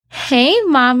Hey,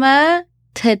 Mama!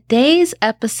 Today's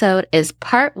episode is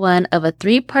part 1 of a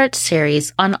 3-part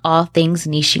series on all things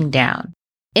niching down.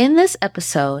 In this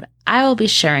episode, I will be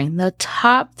sharing the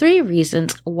top 3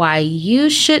 reasons why you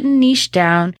shouldn't niche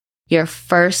down your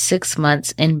first 6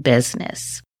 months in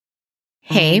business.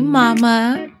 Hey,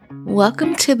 Mama!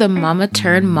 Welcome to the Mama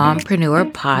Turned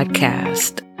Mompreneur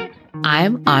podcast.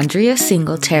 I'm Andrea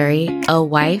Singletary, a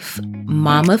wife,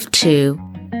 mom of 2,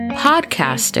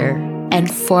 podcaster, and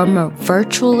former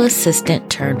virtual assistant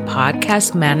turned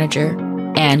podcast manager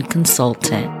and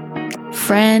consultant.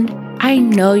 Friend, I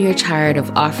know you're tired of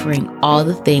offering all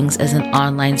the things as an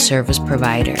online service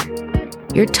provider.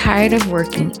 You're tired of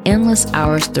working endless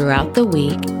hours throughout the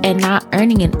week and not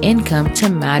earning an income to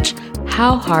match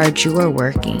how hard you are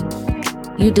working.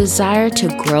 You desire to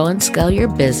grow and scale your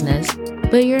business,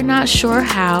 but you're not sure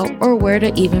how or where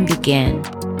to even begin.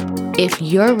 If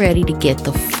you're ready to get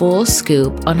the full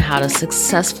scoop on how to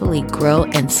successfully grow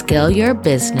and scale your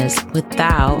business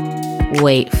without,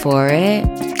 wait for it,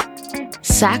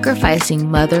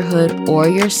 sacrificing motherhood or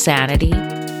your sanity,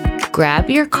 grab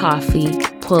your coffee,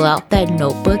 pull out that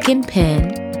notebook and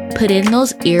pen, put in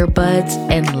those earbuds,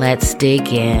 and let's dig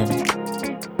in.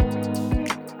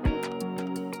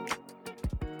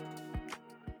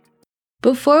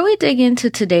 Before we dig into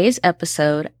today's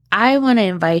episode, I want to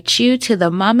invite you to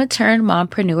the Mama Turned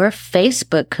Mompreneur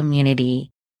Facebook community.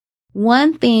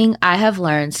 One thing I have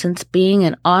learned since being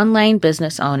an online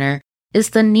business owner is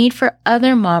the need for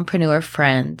other mompreneur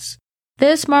friends.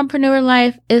 This mompreneur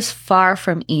life is far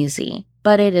from easy,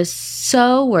 but it is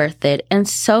so worth it and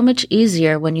so much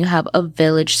easier when you have a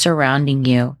village surrounding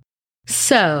you.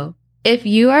 So, if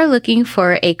you are looking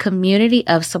for a community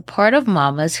of supportive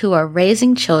mamas who are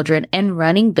raising children and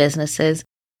running businesses,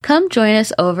 come join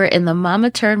us over in the Mama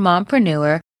Turned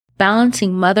Mompreneur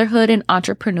Balancing Motherhood and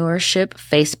Entrepreneurship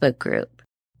Facebook group.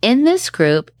 In this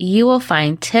group, you will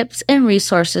find tips and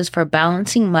resources for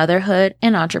balancing motherhood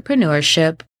and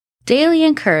entrepreneurship, daily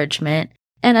encouragement,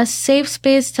 and a safe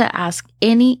space to ask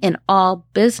any and all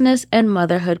business and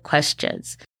motherhood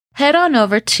questions. Head on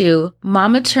over to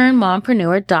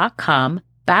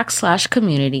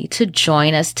mamaturnedmompreneur.com/community to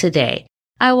join us today.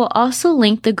 I will also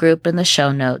link the group in the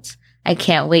show notes. I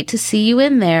can't wait to see you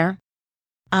in there.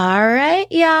 All right,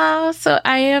 y'all. So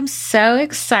I am so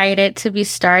excited to be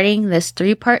starting this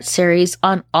 3-part series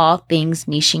on all things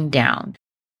niching down.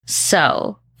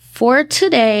 So for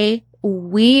today,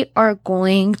 we are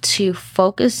going to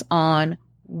focus on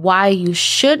why you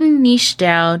shouldn't niche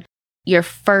down your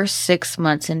first 6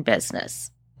 months in business.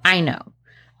 I know.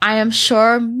 I am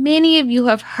sure many of you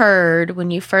have heard when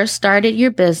you first started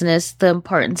your business the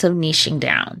importance of niching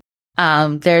down.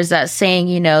 There's that saying,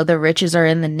 the riches are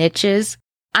in the niches.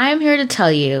 I'm here to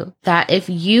tell you that if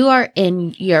you are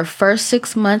in your first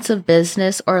 6 months of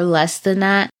business or less than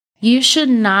that, you should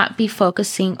not be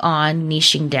focusing on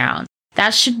niching down.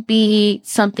 That should be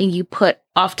something you put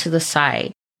off to the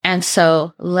side. And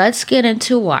so let's get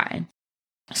into why.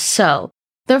 So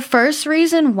the first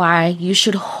reason why you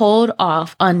should hold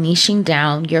off on niching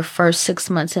down your first 6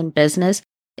 months in business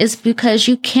is because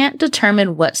you can't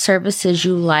determine what services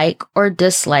you like or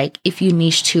dislike if you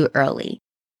niche too early.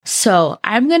 So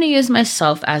I'm going to use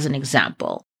myself as an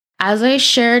example. As I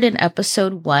shared in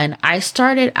episode 1, I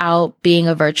started out being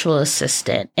a virtual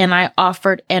assistant and I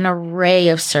offered an array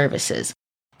of services.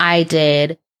 I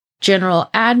did general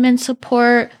admin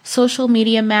support, social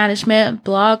media management,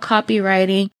 blog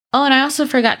copywriting. Oh, and I also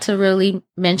forgot to really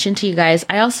mention to you guys,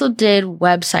 I also did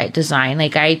website design.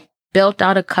 I built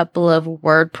out a couple of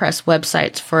WordPress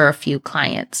websites for a few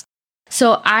clients.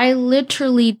 So I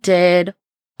literally did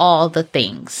all the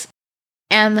things.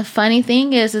 And the funny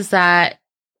thing is that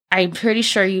I'm pretty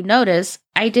sure you noticed,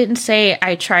 I didn't say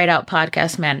I tried out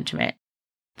podcast management.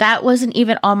 That wasn't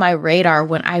even on my radar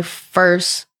when I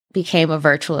first became a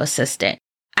virtual assistant.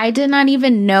 I did not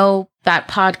even know that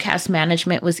podcast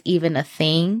management was even a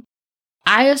thing.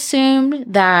 I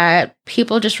assumed that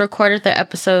people just recorded the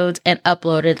episodes and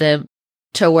uploaded them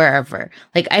to wherever.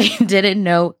 I didn't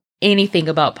know anything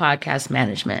about podcast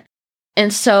management.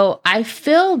 And so I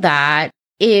feel that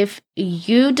if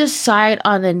you decide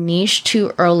on a niche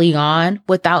too early on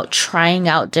without trying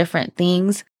out different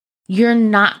things, you're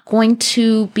not going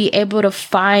to be able to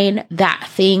find that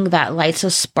thing that lights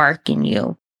a spark in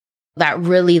you, that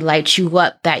really lights you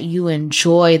up, that you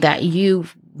enjoy, that you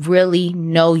really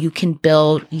know you can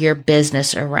build your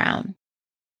business around.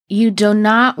 You do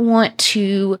not want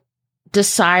to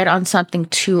decide on something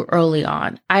too early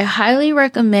on. I highly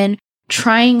recommend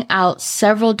trying out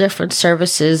several different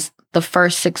services the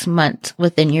first 6 months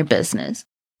within your business.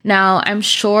 Now, I'm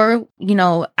sure,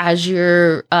 as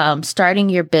you're starting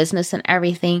your business and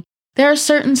everything, there are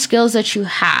certain skills that you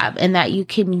have and that you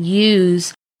can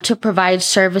use to provide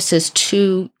services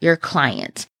to your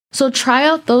clients. So try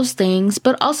out those things,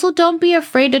 but also don't be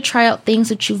afraid to try out things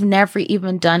that you've never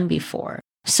even done before.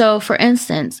 So for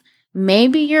instance,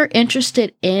 maybe you're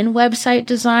interested in website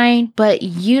design, but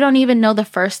you don't even know the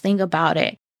first thing about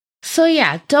it. So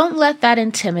yeah, don't let that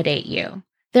intimidate you.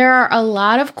 There are a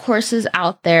lot of courses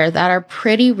out there that are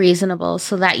pretty reasonable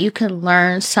so that you can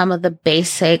learn some of the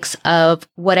basics of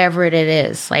whatever it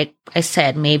is. Like I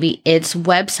said, maybe it's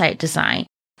website design.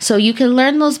 So you can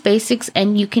learn those basics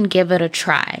and you can give it a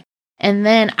try. And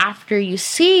then after you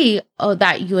see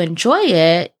that you enjoy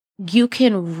it, you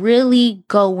can really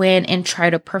go in and try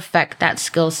to perfect that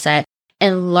skill set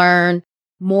and learn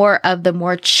more of the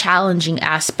more challenging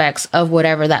aspects of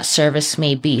whatever that service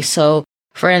may be. So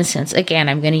for instance, again,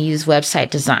 I'm going to use website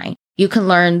design. You can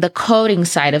learn the coding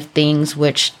side of things,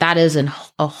 which that is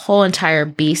a whole entire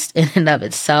beast in and of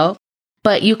itself.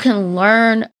 But you can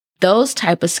learn those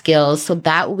type of skills so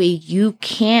that way you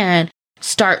can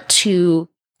start to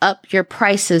up your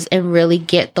prices and really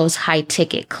get those high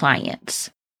ticket clients.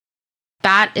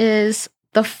 That is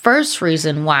the first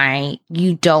reason why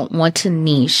you don't want to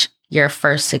niche your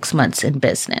first 6 months in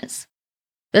business.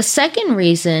 The second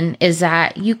reason is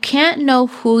that you can't know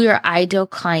who your ideal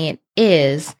client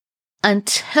is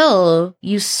until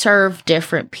you serve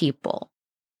different people.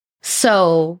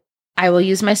 So I will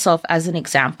use myself as an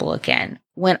example again.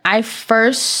 When I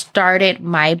first started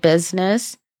my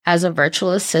business as a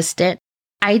virtual assistant,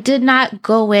 I did not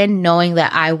go in knowing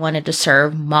that I wanted to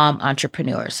serve mom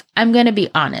entrepreneurs. I'm going to be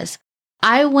honest.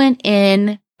 I went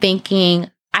in thinking,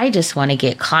 I just want to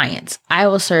get clients. I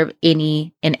will serve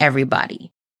any and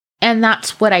everybody. And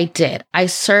that's what I did. I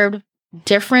served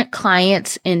different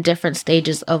clients in different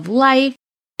stages of life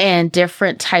and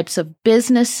different types of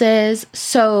businesses.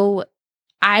 So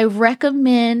I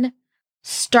recommend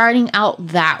starting out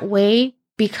that way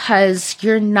because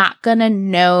you're not going to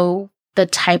know the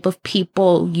type of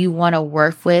people you want to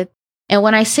work with. And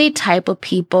when I say type of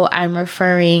people, I'm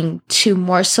referring to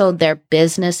more so their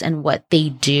business and what they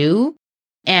do.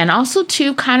 And also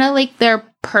to kind of like their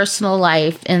personal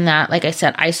life in that, like I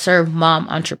said, I serve mom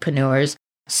entrepreneurs.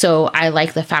 So I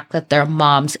like the fact that they're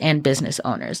moms and business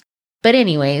owners. But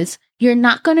anyways, you're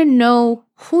not going to know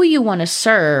who you want to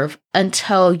serve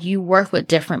until you work with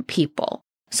different people.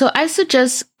 So I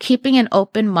suggest keeping an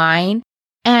open mind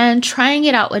and trying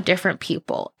it out with different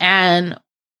people. And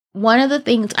one of the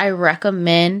things I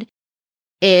recommend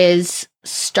is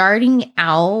starting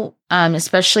out,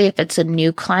 especially if it's a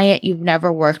new client you've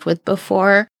never worked with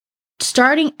before,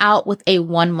 starting out with a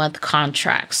 1-month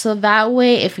contract. So that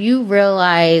way, if you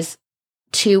realize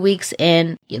 2 weeks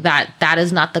in that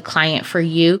is not the client for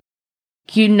you,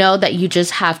 you know that you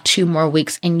just have 2 more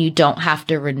weeks and you don't have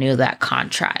to renew that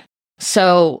contract.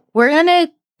 So we're going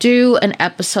to do an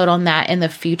episode on that in the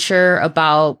future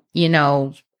about,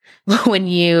 when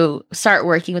you start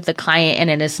working with a client and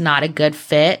it is not a good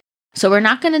fit. So we're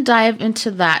not going to dive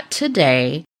into that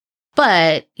today,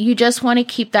 but you just want to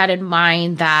keep that in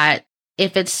mind that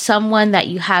if it's someone that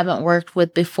you haven't worked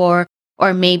with before,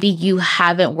 or maybe you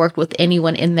haven't worked with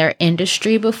anyone in their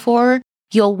industry before,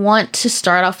 you'll want to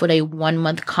start off with a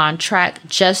 1-month contract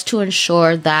just to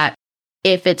ensure that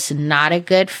if it's not a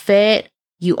good fit,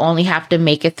 you only have to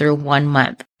make it through 1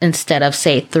 month instead of,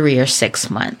 say, 3 or 6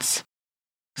 months.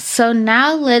 So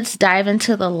now let's dive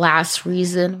into the last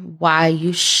reason why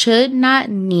you should not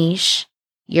niche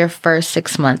your first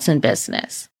 6 months in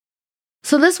business.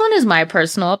 So this one is my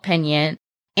personal opinion.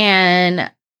 And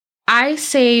I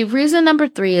say reason number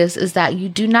 3 is that you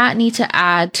do not need to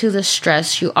add to the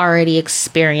stress you already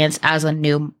experience as a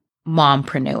new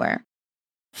mompreneur.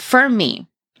 For me,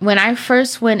 when I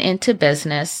first went into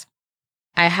business,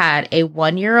 I had a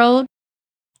 1-year-old,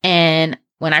 and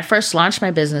when I first launched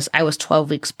my business, I was 12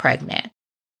 weeks pregnant.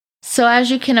 So as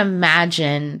you can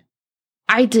imagine,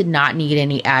 I did not need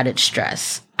any added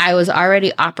stress. I was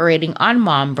already operating on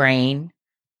mom brain,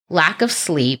 lack of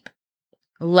sleep,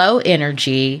 low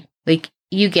energy, like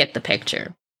you get the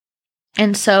picture.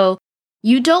 And so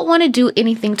you don't want to do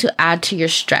anything to add to your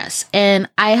stress. And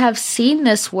I have seen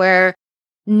this where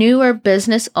newer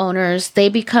business owners, they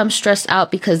become stressed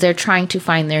out because they're trying to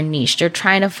find their niche. They're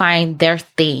trying to find their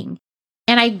thing.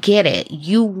 And I get it.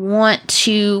 You want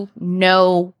to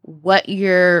know what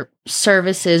your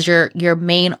service is, your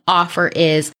main offer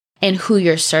is, and who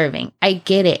you're serving. I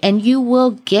get it. And you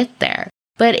will get there.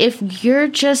 But if you're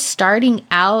just starting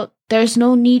out, there's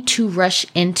no need to rush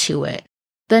into it.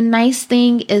 The nice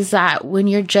thing is that when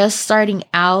you're just starting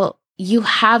out, you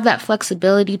have that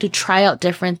flexibility to try out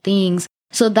different things.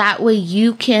 So that way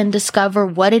you can discover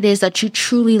what it is that you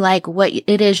truly like, what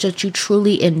it is that you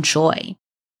truly enjoy.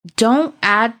 Don't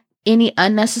add any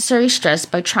unnecessary stress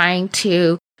by trying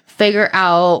to figure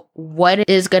out what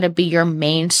is going to be your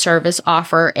main service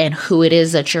offer and who it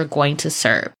is that you're going to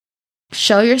serve.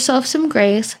 Show yourself some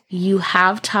grace. You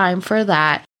have time for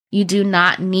that. You do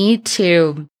not need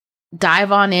to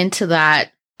dive on into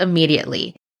that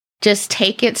immediately. Just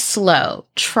take it slow.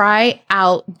 Try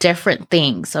out different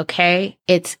things, okay?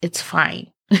 It's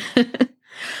fine.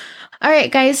 All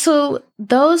right, guys. So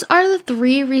those are the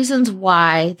 3 reasons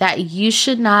why that you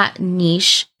should not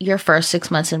niche your first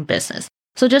 6 months in business.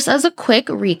 So just as a quick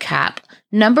recap,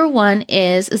 number 1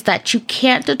 is that you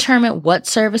can't determine what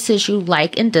services you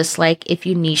like and dislike if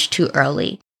you niche too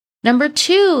early. Number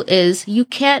 2 is you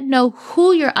can't know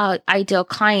who your ideal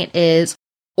client is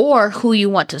or who you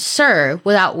want to serve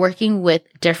without working with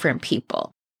different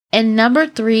people. And number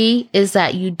 3 is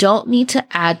that you don't need to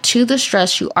add to the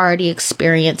stress you already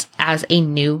experience as a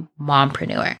new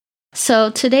mompreneur. So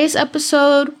today's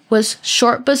episode was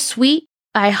short but sweet.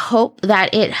 I hope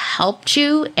that it helped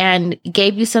you and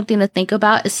gave you something to think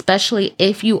about, especially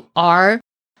if you are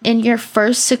in your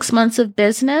first 6 months of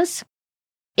business.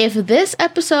 If this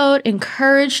episode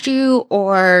encouraged you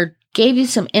or gave you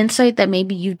some insight that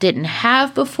maybe you didn't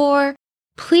have before,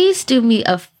 please do me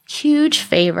a huge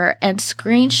favor and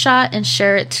screenshot and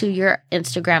share it to your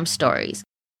Instagram stories.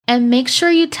 And make sure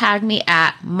you tag me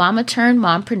at Mama Turned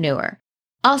Mompreneur.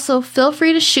 Also, feel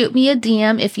free to shoot me a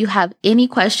DM if you have any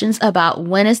questions about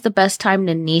when is the best time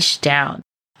to niche down.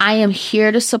 I am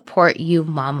here to support you,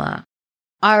 mama.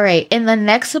 All right, in the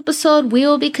next episode, we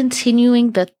will be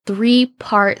continuing the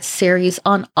 3-part series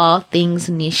on all things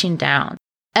niching down.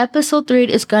 Episode 3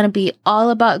 is going to be all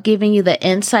about giving you the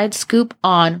inside scoop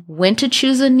on when to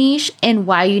choose a niche and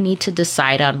why you need to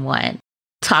decide on one.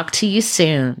 Talk to you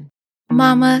soon.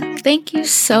 Mama, thank you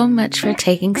so much for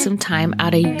taking some time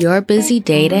out of your busy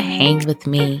day to hang with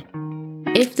me.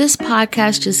 If this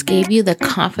podcast just gave you the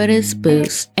confidence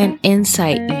boost and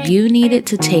insight you needed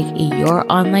to take your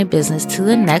online business to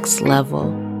the next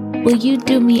level, will you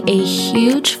do me a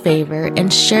huge favor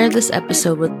and share this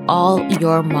episode with all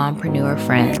your mompreneur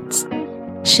friends?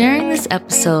 Sharing this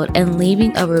episode and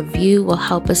leaving a review will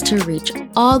help us to reach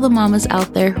all the mamas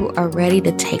out there who are ready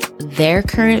to take their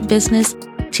current business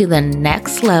to the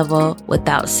next level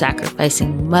without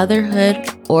sacrificing motherhood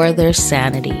or their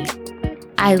sanity.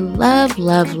 I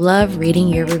love reading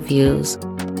your reviews.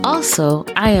 Also,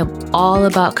 I am all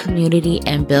about community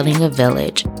and building a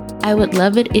village. I would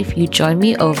love it if you join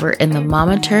me over in the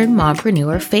Mama Turned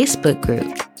Mompreneur Facebook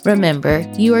group. Remember,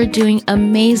 you are doing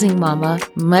amazing, mama.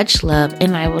 Much love,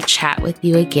 and I will chat with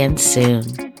you again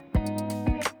soon.